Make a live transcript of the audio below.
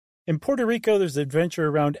In Puerto Rico, there's adventure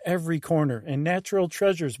around every corner and natural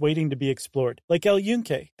treasures waiting to be explored, like El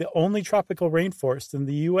Yunque, the only tropical rainforest in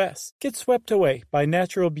the U.S. Get swept away by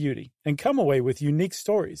natural beauty and come away with unique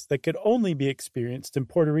stories that could only be experienced in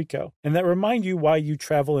Puerto Rico and that remind you why you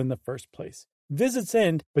travel in the first place. Visits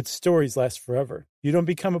end, but stories last forever. You don't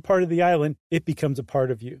become a part of the island, it becomes a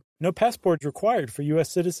part of you. No passport required for U.S.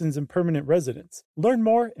 citizens and permanent residents. Learn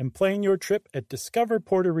more and plan your trip at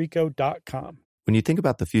discoverpuertorico.com. When you think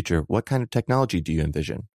about the future, what kind of technology do you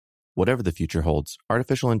envision? Whatever the future holds,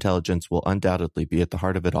 artificial intelligence will undoubtedly be at the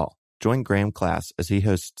heart of it all. Join Graham Class as he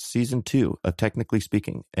hosts Season 2 of Technically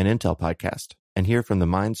Speaking, an Intel podcast, and hear from the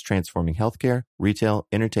minds transforming healthcare, retail,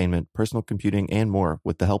 entertainment, personal computing, and more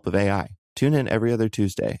with the help of AI. Tune in every other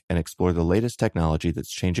Tuesday and explore the latest technology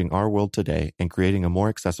that's changing our world today and creating a more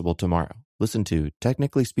accessible tomorrow. Listen to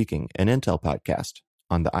Technically Speaking, an Intel podcast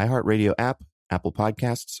on the iHeartRadio app, Apple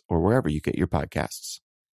Podcasts, or wherever you get your podcasts.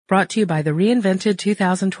 Brought to you by the reinvented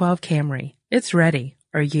 2012 Camry. It's ready.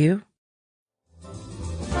 Are you?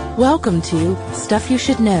 Welcome to Stuff You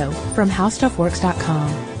Should Know from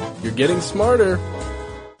HowStuffWorks.com. You're getting smarter.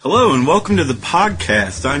 Hello and welcome to the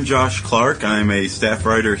podcast. I'm Josh Clark. I'm a staff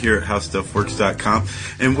writer here at HowStuffWorks.com.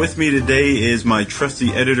 And with me today is my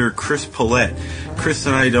trusty editor, Chris Pollette. Chris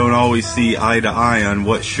and I don't always see eye to eye on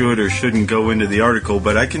what should or shouldn't go into the article,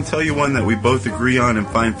 but I can tell you one that we both agree on and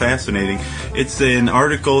find fascinating. It's an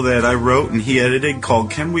article that I wrote and he edited called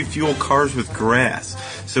Can We Fuel Cars with Grass?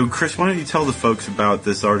 So Chris, why don't you tell the folks about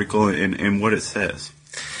this article and what it says?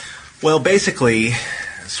 Well, basically,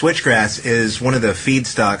 switchgrass is one of the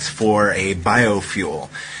feedstocks for a biofuel.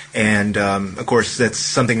 And, of course, that's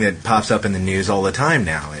something that pops up in the news all the time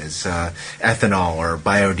now is ethanol or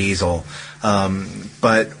biodiesel.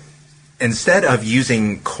 But instead of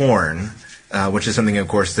using corn, which is something, of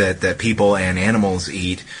course, that people and animals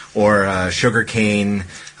eat, or sugarcane.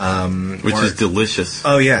 Which is delicious.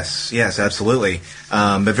 Oh, yes, absolutely.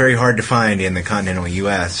 But very hard to find in the continental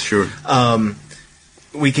U.S. Sure.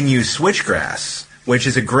 We can use switchgrass, which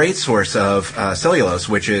is a great source of cellulose,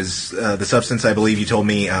 which is the substance I believe you told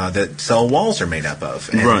me that cell walls are made up of.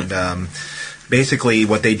 And, right. Basically,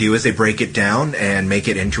 what they do is they break it down and make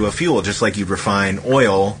it into a fuel, just like you refine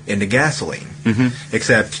oil into gasoline. Mm-hmm.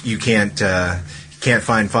 Except you can't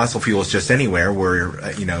find fossil fuels just anywhere. We're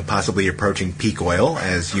possibly approaching peak oil,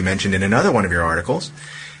 as you mentioned in another one of your articles.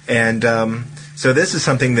 And so this is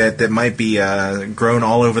something that might be grown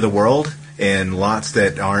all over the world in lots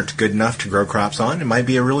that aren't good enough to grow crops on. It might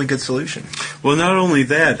be a really good solution. Well, not only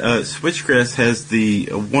that, switchgrass has the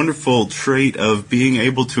wonderful trait of being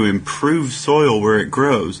able to improve soil where it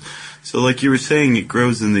grows. So like you were saying, it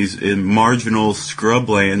grows in marginal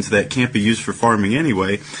scrublands that can't be used for farming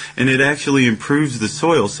anyway, and it actually improves the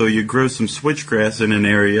soil. So you grow some switchgrass in an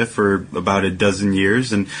area for about a dozen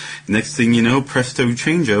years, and next thing you know, presto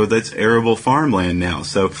changeo, that's arable farmland now.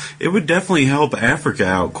 So it would definitely help Africa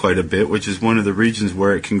out quite a bit, which is one of the regions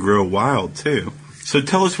where it can grow wild too. So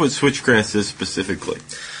tell us what switchgrass is specifically.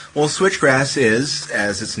 Well, switchgrass is,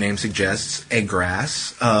 as its name suggests, a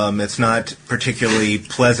grass. It's not particularly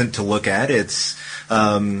pleasant to look at. It's,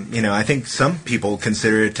 I think some people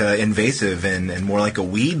consider it invasive and more like a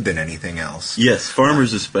weed than anything else. Yes,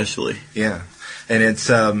 farmers especially. Yeah. And it's,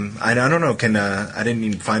 I don't know, I didn't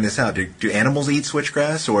even find this out. Do animals eat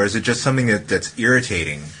switchgrass, or is it just something that's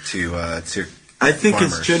irritating to I think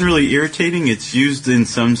farmers? It's generally irritating. It's used in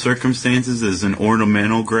some circumstances as an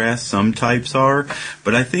ornamental grass. Some types are.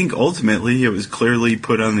 But I think ultimately it was clearly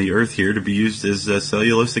put on the earth here to be used as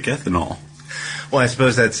cellulosic ethanol. Well, I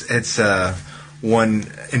suppose it's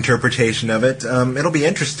one interpretation of it. It'll be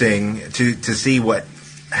interesting to see what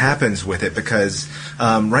happens with it, because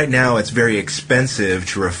right now it's very expensive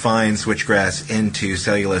to refine switchgrass into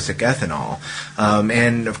cellulosic ethanol.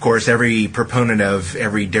 And, of course, every proponent of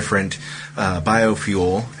every different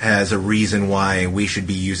biofuel has a reason why we should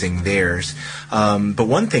be using theirs. But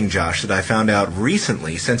one thing, Josh, that I found out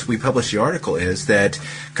recently since we published the article is that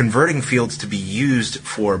converting fields to be used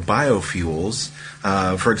for biofuels,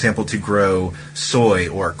 for example, to grow soy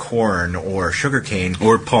or corn or sugarcane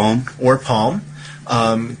or palm,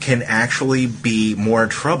 can actually be more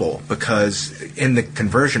trouble, because in the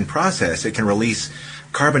conversion process, it can release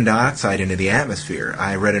carbon dioxide into the atmosphere.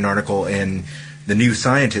 I read an article in The New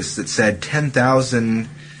Scientist that said 10,000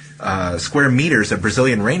 square meters of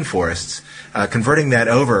Brazilian rainforests, converting that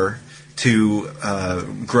over to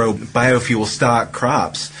grow biofuel stock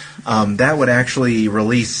crops, that would actually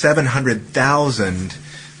release 700,000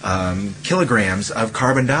 kilograms of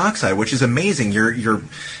carbon dioxide, which is amazing. You're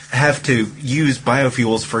have to use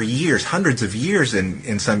biofuels for years, hundreds of years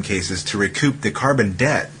in some cases, to recoup the carbon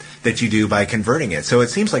debt that you do by converting it. So it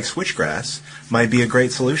seems like switchgrass might be a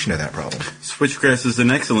great solution to that problem. Switchgrass is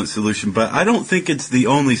an excellent solution, but I don't think it's the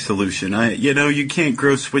only solution. You can't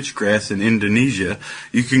grow switchgrass in Indonesia.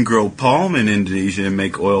 You can grow palm in Indonesia and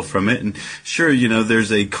make oil from it. And sure,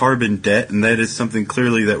 there's a carbon debt, and that is something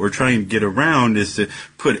clearly that we're trying to get around, is to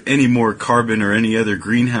put any more carbon or any other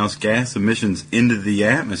greenhouse gas emissions into the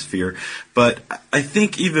atmosphere. But I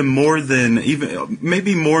think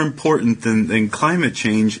maybe more important than climate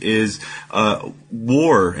change is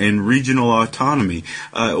war and regional autonomy.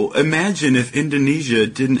 Imagine if Indonesia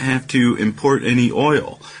didn't have to import any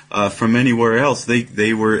oil from anywhere else.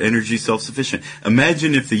 They were energy self-sufficient.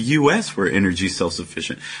 Imagine if the U.S. were energy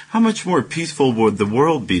self-sufficient. How much more peaceful would the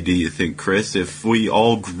world be, do you think, Chris, if we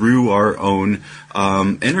all grew our own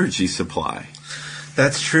energy supply?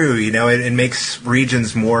 That's true. It makes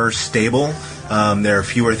regions more stable. There are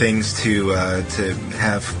fewer things to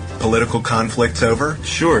have political conflicts over.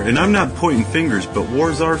 Sure, and I'm not pointing fingers, but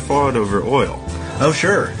wars are fought over oil. Oh,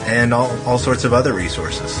 sure, and all sorts of other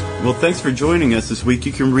resources. Well, thanks for joining us this week.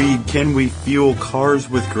 You can read Can We Fuel Cars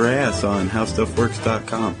with Grass on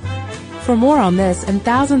HowStuffWorks.com. For more on this and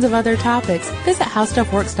thousands of other topics, visit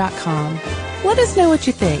HowStuffWorks.com. Let us know what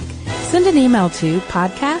you think. Send an email to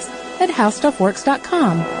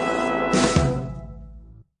podcast@HowStuffWorks.com.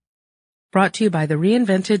 Brought to you by the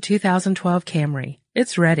reinvented 2012 Camry.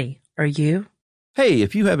 It's ready. Are you? Hey,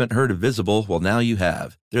 if you haven't heard of Visible, well, now you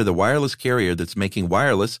have. They're the wireless carrier that's making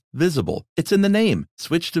wireless visible. It's in the name.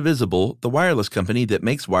 Switch to Visible, the wireless company that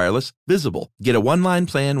makes wireless visible. Get a one-line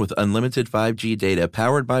plan with unlimited 5G data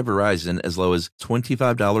powered by Verizon as low as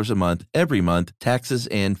 $25 a month every month, taxes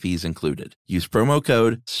and fees included. Use promo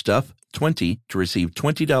code STUFF20 to receive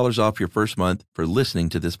 $20 off your first month for listening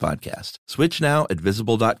to this podcast. Switch now at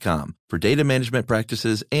Visible.com. For data management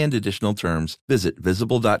practices and additional terms, visit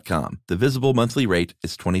Visible.com. The Visible monthly rate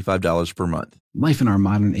is $25 per month. Life in our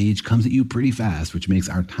modern age comes at you pretty fast, which makes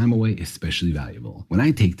our time away especially valuable. When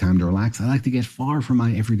I take time to relax, I like to get far from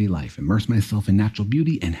my everyday life, immerse myself in natural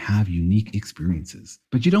beauty, and have unique experiences.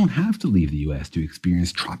 But you don't have to leave the U.S. to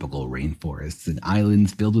experience tropical rainforests and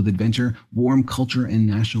islands filled with adventure, warm culture, and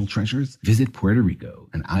national treasures. Visit Puerto Rico,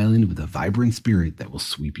 an island with a vibrant spirit that will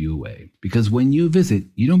sweep you away. Because when you visit,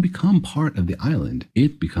 you don't become part of the island,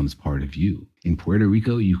 it becomes part of you. In Puerto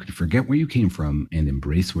Rico, you can forget where you came from and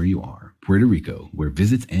embrace where you are. Puerto Rico, where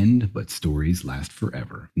visits end, but stories last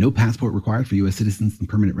forever. No passport required for U.S. citizens and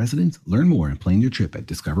permanent residents. Learn more and plan your trip at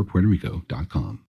discoverpuertorico.com.